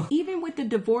example, even with the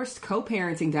divorced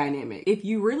co-parenting dynamic, if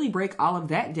you really break all of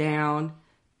that down,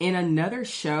 in another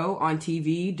show on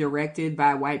TV directed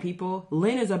by white people,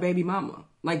 Lynn is a baby mama.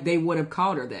 Like, they would have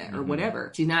called her that or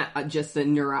whatever. She's not just a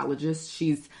neurologist.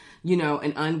 She's, you know,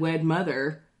 an unwed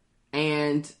mother,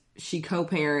 and she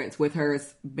co-parents with her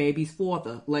baby's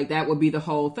father. Like, that would be the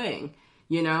whole thing,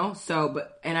 you know? So,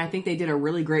 and I think they did a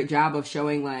really great job of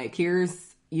showing, like,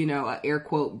 here's, you know, a air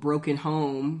quote broken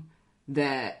home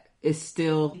that is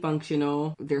still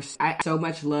functional. There's so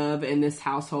much love in this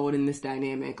household, in this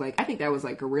dynamic. Like, I think that was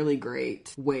like a really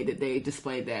great way that they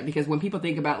displayed that, because when people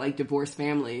think about like divorced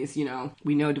families, you know,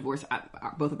 we know both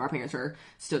of our parents are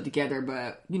still together,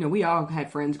 but you know, we all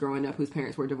had friends growing up whose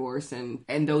parents were divorced,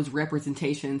 and those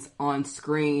representations on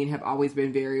screen have always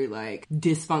been very like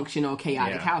dysfunctional,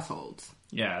 chaotic households.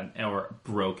 Yeah, or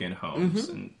broken homes,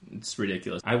 and it's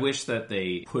ridiculous. I wish that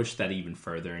they pushed that even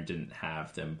further and didn't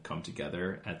have them come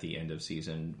together at the end of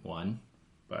season 1,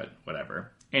 but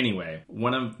whatever. Anyway,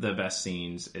 one of the best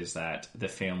scenes is that the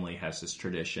family has this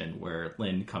tradition where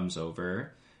Lynn comes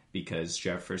over because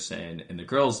Jefferson and the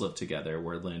girls live together,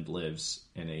 where Lynn lives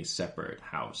in a separate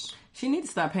house. She needs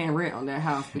to stop paying rent on that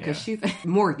house, because she's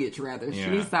mortgage rather. She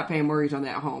needs to stop paying mortgage on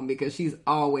that home, because she's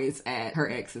always at her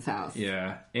ex's house.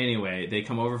 Yeah. Anyway, they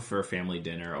come over for family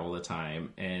dinner all the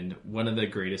time, and one of the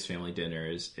greatest family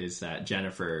dinners is that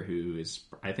Jennifer, who is,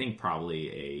 I think,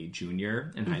 probably a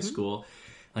junior in high school,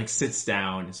 like sits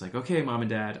down, is like, okay, mom and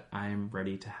dad, I'm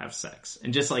ready to have sex.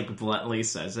 And just like bluntly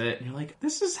says it. And you're like,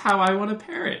 this is how I want to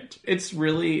parent. It's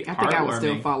really I think I would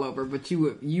still fall over, but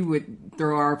you would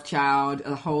throw our child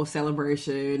a whole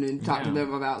celebration and talk to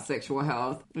them about sexual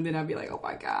health. And then I'd be like, oh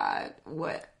my God,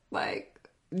 what? Like,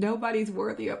 nobody's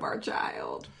worthy of our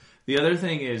child. The other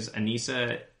thing is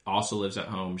Anissa also lives at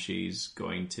home. She's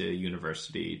going to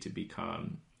university to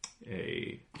become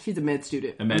she's a med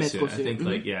student. A med student. I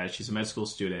think she's a med school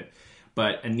student.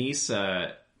 But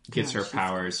Anissa gets her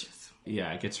powers. Gorgeous.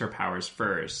 Yeah, gets her powers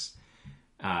first.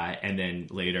 And then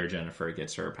later Jennifer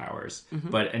gets her powers.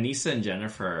 But Anissa and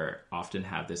Jennifer often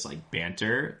have this like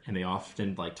banter, and they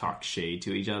often like talk shade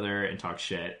to each other and talk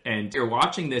shit. And you're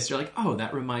watching this, you're like, oh,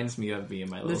 that reminds me of me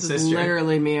and my little sister. This is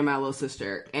literally me and my little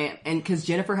sister. And because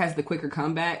Jennifer has the quicker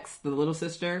comebacks, the little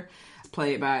sister,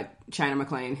 played by China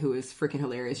McClain, who is freaking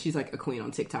hilarious. She's like a queen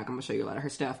on TikTok. I'm going to show you a lot of her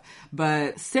stuff.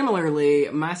 But similarly,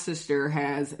 my sister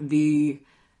has the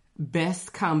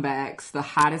best comebacks, the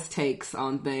hottest takes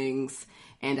on things.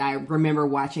 And I remember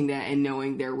watching that and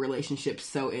knowing their relationship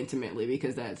so intimately,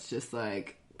 because that's just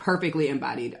like perfectly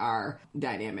embodied our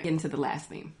dynamic. Into the last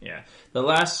theme. Yeah. The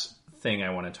last thing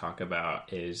I want to talk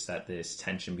about is that this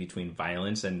tension between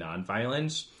violence and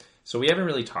nonviolence. So we haven't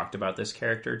really talked about this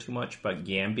character too much, but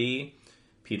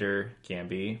Peter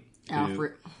Gamby,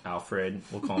 Alfred,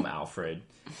 we'll call him Alfred,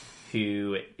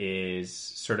 who is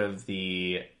sort of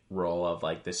the role of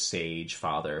like the sage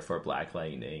father for Black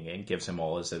Lightning and gives him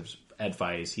all his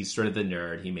advice. He's sort of the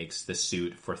nerd. He makes the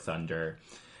suit for Thunder.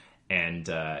 And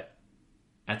at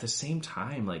the same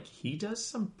time, like, he does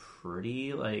some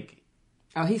pretty, like...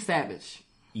 Oh, he's savage.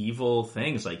 Evil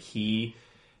things. Like, he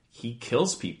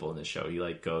kills people in the show. He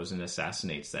like goes and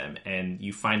assassinates them, and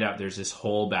you find out there's this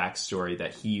whole backstory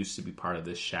that he used to be part of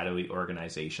this shadowy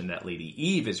organization that Lady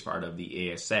Eve is part of,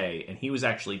 the ASA, and he was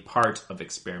actually part of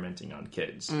experimenting on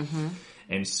kids.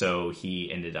 And so he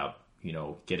ended up, you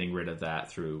know, getting rid of that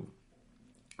through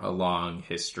a long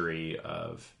history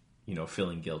of, you know,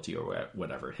 feeling guilty or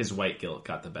whatever. His white guilt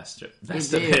got the best of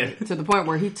him. To the point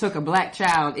where he took a black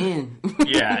child in.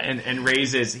 Yeah, and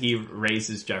raises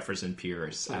Jefferson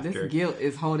Pierce after. This guilt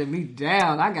is holding me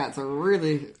down. I got to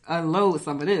really unload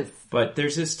some of this. But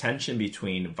there's this tension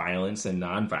between violence and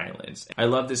nonviolence. I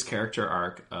love this character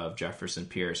arc of Jefferson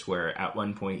Pierce, where at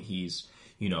one point he's,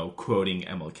 you know, quoting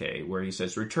MLK, where he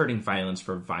says, returning violence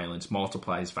for violence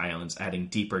multiplies violence, adding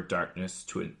deeper darkness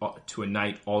to a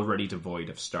night already devoid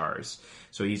of stars.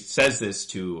 So he says this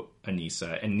to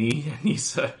Anissa, and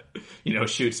Anissa, you know,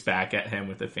 shoots back at him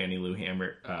with a Fannie Lou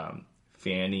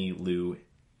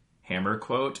Hamer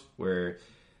quote, where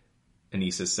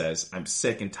Anissa says, I'm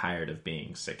sick and tired of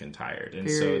being sick and tired. And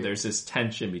so there's this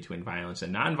tension between violence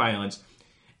and nonviolence,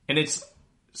 and it's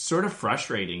sort of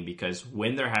frustrating because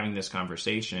when they're having this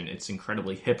conversation, it's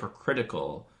incredibly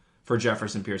hypocritical for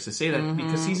Jefferson Pierce to say that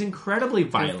because he's incredibly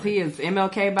violent. He is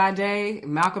MLK by day,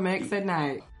 Malcolm X at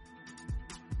night.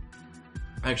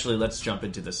 Actually, let's jump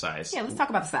into the size. Yeah, let's talk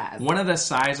about the size. One of the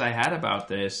sighs I had about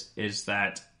this is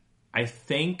that I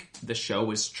think the show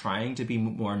was trying to be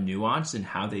more nuanced in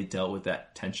how they dealt with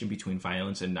that tension between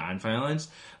violence and nonviolence.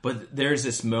 But there's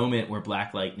this moment where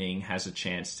Black Lightning has a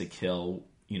chance to kill,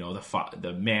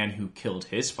 the man who killed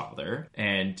his father,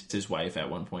 and his wife at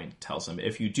one point tells him,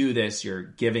 if you do this, you're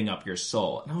giving up your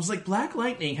soul. And I was like, Black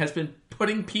Lightning has been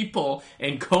putting people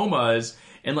in comas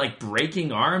and like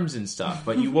breaking arms and stuff,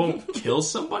 but you won't kill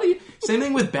somebody? Same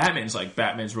thing with Batman. It's like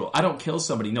Batman's rule. I don't kill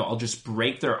somebody. No, I'll just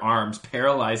break their arms,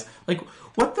 paralyze. Like,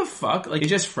 what the fuck? Like, it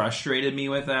just frustrated me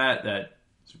with that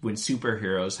when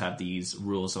superheroes have these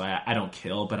rules of I don't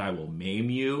kill, but I will maim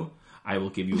you. I will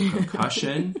give you a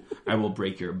concussion. I will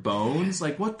break your bones.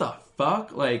 Like, what the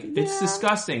fuck? Like, it's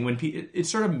disgusting. When it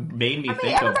sort of made me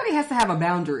think everybody has to have a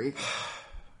boundary.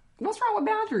 What's wrong with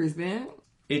boundaries, man?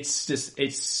 It's just,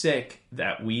 it's sick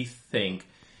that we think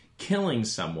killing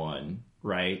someone,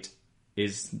 right,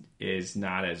 is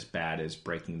not as bad as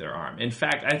breaking their arm. In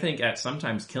fact, I think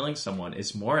sometimes killing someone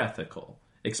is more ethical,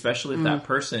 especially if that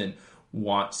person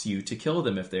wants you to kill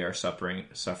them, if they are suffering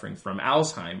from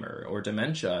Alzheimer or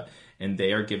dementia and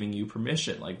they are giving you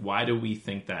permission. Like, why do we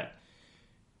think that,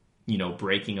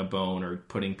 breaking a bone or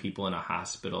putting people in a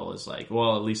hospital is like,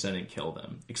 well, at least I didn't kill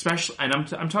them. Especially, and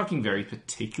I'm talking very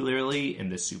particularly in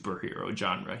the superhero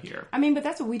genre here. I mean, but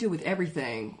that's what we do with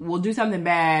everything. We'll do something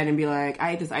bad and be like,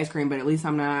 I ate this ice cream, but at least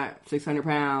I'm not 600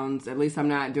 pounds. At least I'm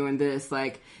not doing this.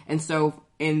 Like, and so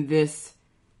in this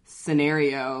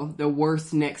scenario, the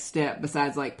worst next step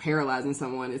besides like paralyzing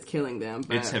someone is killing them.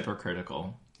 But it's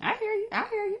hypocritical. I hear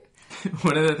you.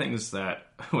 One of the things that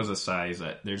was aside is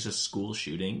that there's a school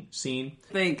shooting scene.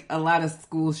 I think a lot of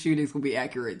school shootings will be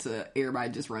accurate to everybody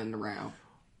just running around.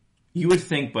 You would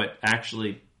think, but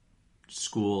actually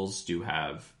schools do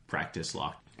have practice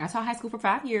locked. I taught high school for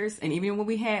 5 years, and even when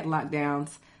we had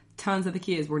lockdowns, tons of the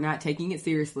kids were not taking it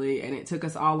seriously, and it took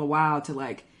us all a while to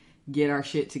like get our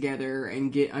shit together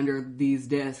and get under these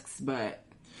desks, but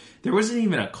there wasn't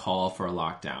even a call for a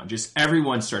lockdown. Just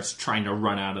everyone starts trying to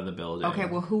run out of the building. Okay,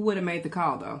 well, who would have made the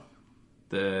call, though?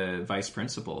 The vice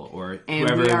principal or and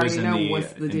whoever was in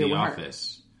the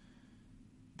office.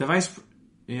 The vice...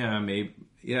 Yeah, maybe...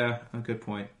 Yeah, a good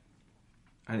point.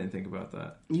 I didn't think about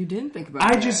that. You didn't think about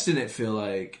that. I just didn't feel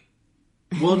like...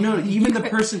 Well, no, even the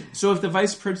person... So if the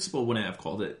vice principal wouldn't have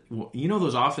called it... Well,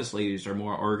 those office ladies are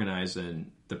more organized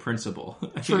than the principal.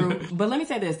 True. But let me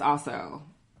say this also.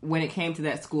 When it came to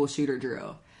that school shooter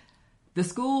drill, the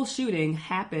school shooting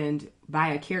happened by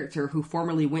a character who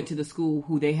formerly went to the school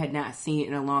who they had not seen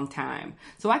in a long time.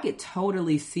 So I could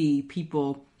totally see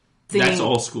people seeing... That's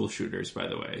all school shooters, by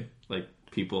the way. Like,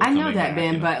 people... I know that,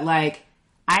 Ben, but like,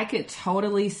 I could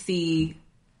totally see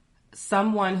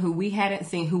someone who we hadn't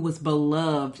seen who was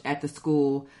beloved at the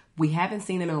school. We haven't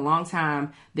seen them in a long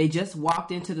time. They just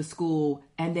walked into the school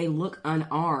and they look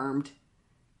unarmed.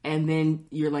 And then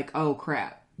you're like, oh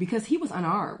crap. Because he was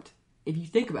unarmed, if you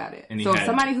think about it. So if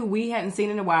somebody who we hadn't seen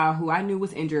in a while, who I knew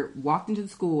was injured, walked into the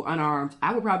school unarmed,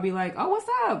 I would probably be like, oh, what's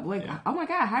up? Like, oh my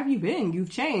God, how have you been? You've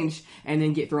changed. And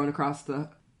then get thrown across the...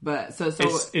 But so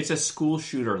it's a school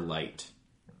shooter light.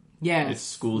 Yeah.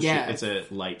 It's a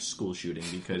light school shooting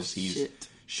because he's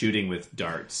shooting with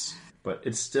darts. But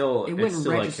it's still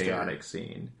a chaotic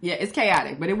scene. Yeah, it's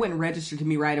chaotic, but it wouldn't register to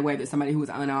me right away that somebody who was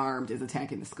unarmed is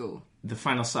attacking the school. The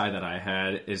final side that I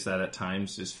had is that at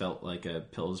times this felt like a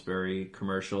Pillsbury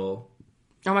commercial.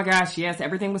 Oh my gosh, yes,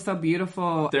 everything was so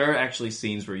beautiful. There are actually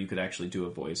scenes where you could actually do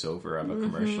a voiceover of a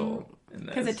commercial.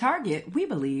 Because at Target, we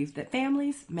believe that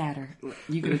families matter.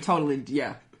 You could have totally,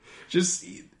 Just...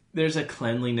 There's a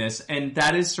cleanliness, and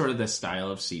that is sort of the style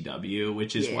of CW,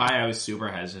 which is why I was super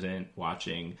hesitant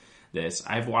watching this.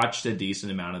 I've watched a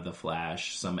decent amount of The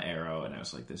Flash, some Arrow, and I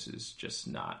was like, this is just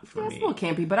not for me. It's a little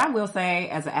campy, but I will say,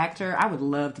 as an actor, I would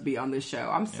love to be on this show.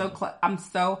 I'm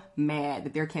so mad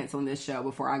that they're canceling this show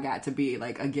before I got to be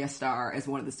like a guest star as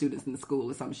one of the students in the school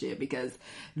or some shit, because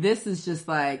this is just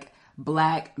like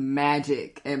black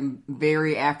magic and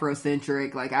very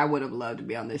Afrocentric. Like, I would have loved to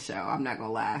be on this show. I'm not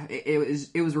gonna lie.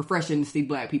 It was refreshing to see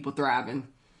black people thriving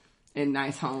in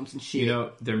nice homes and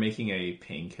shit. They're making a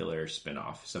Painkiller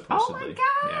spinoff, supposedly.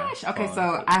 Oh my gosh! Yeah, okay,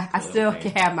 so I still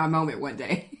can have my moment one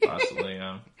day. Possibly,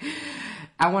 yeah.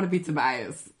 I want to be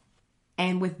Tobias.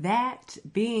 And with that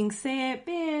being said,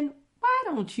 Ben, why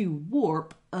don't you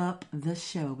warp up the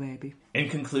show, baby? In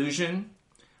conclusion,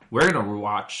 we're going to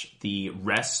watch the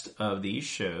rest of these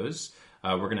shows.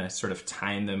 We're going to sort of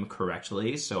time them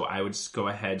correctly. So I would go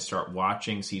ahead, start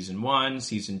watching Season 1,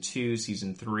 Season 2,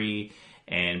 Season 3,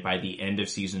 and by the end of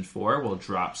Season 4, we'll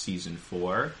drop Season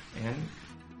 4. And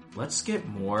let's get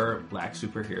more black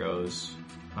superheroes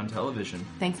on television.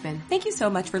 Thanks, Ben. Thank you so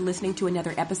much for listening to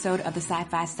another episode of the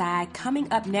Sci-Fi Side.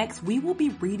 Coming up next, we will be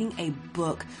reading a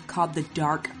book called The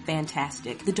Dark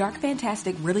Fantastic. The Dark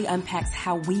Fantastic really unpacks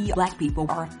how we Black people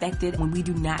are affected when we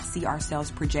do not see ourselves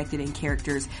projected in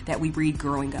characters that we read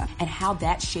growing up, and how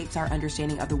that shapes our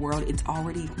understanding of the world. It's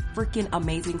already freaking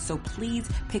amazing. So please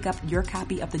pick up your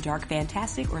copy of The Dark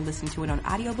Fantastic or listen to it on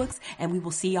audiobooks, and we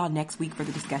will see y'all next week for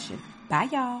the discussion. Bye,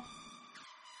 y'all.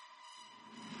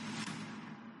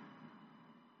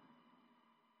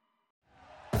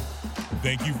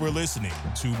 Thank you for listening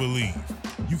to Believe.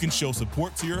 You can show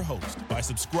support to your host by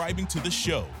subscribing to the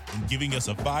show and giving us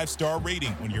a 5-star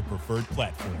rating on your preferred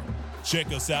platform.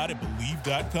 Check us out at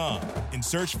Believe.com and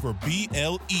search for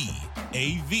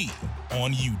BLEAV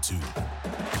on YouTube.